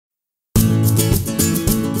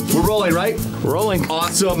Rolling.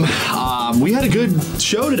 Awesome. We had a good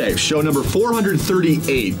show today. Show number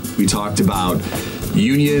 438. We talked about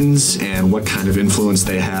unions and what kind of influence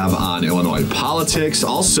they have on Illinois politics.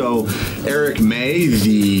 Also, Eric May,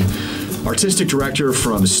 the artistic director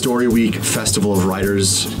from Story Week Festival of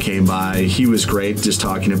Writers, came by. He was great, just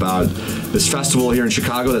talking about this festival here in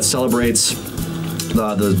Chicago that celebrates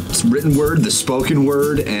the written word, the spoken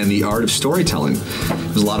word, and the art of storytelling.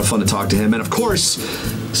 It was a lot of fun to talk to him. And of course,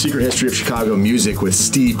 Secret History of Chicago Music with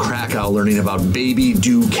Steve Krakow, learning about Baby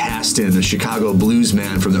Doo Kasten, a Chicago blues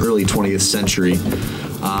man from the early 20th century.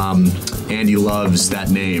 Andy loves that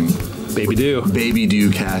name. Baby Doo. Baby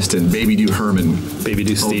Doo Kasten. Baby Doo Herman. Baby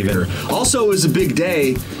Doo Steven. Also, it was a big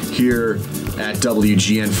day here at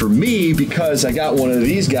WGN for me because I got one of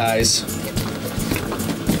these guys.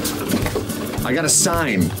 I got a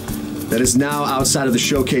sign that is now outside of the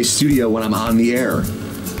Showcase studio when I'm on the air.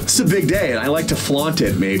 It's a big day, and I like to flaunt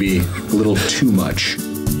it maybe a little too much.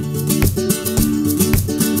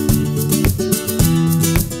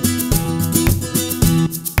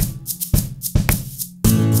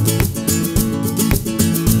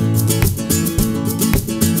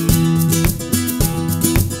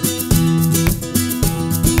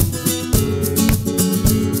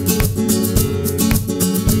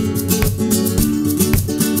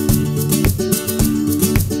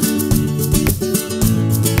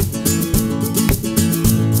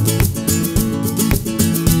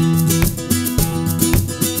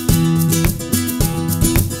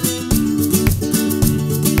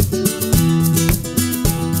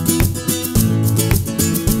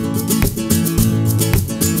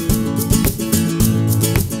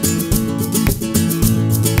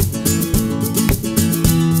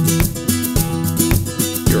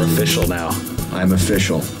 I'm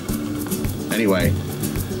official. Anyway,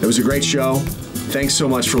 it was a great show. Thanks so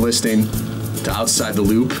much for listening to Outside the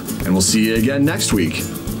Loop, and we'll see you again next week.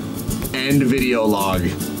 End video log.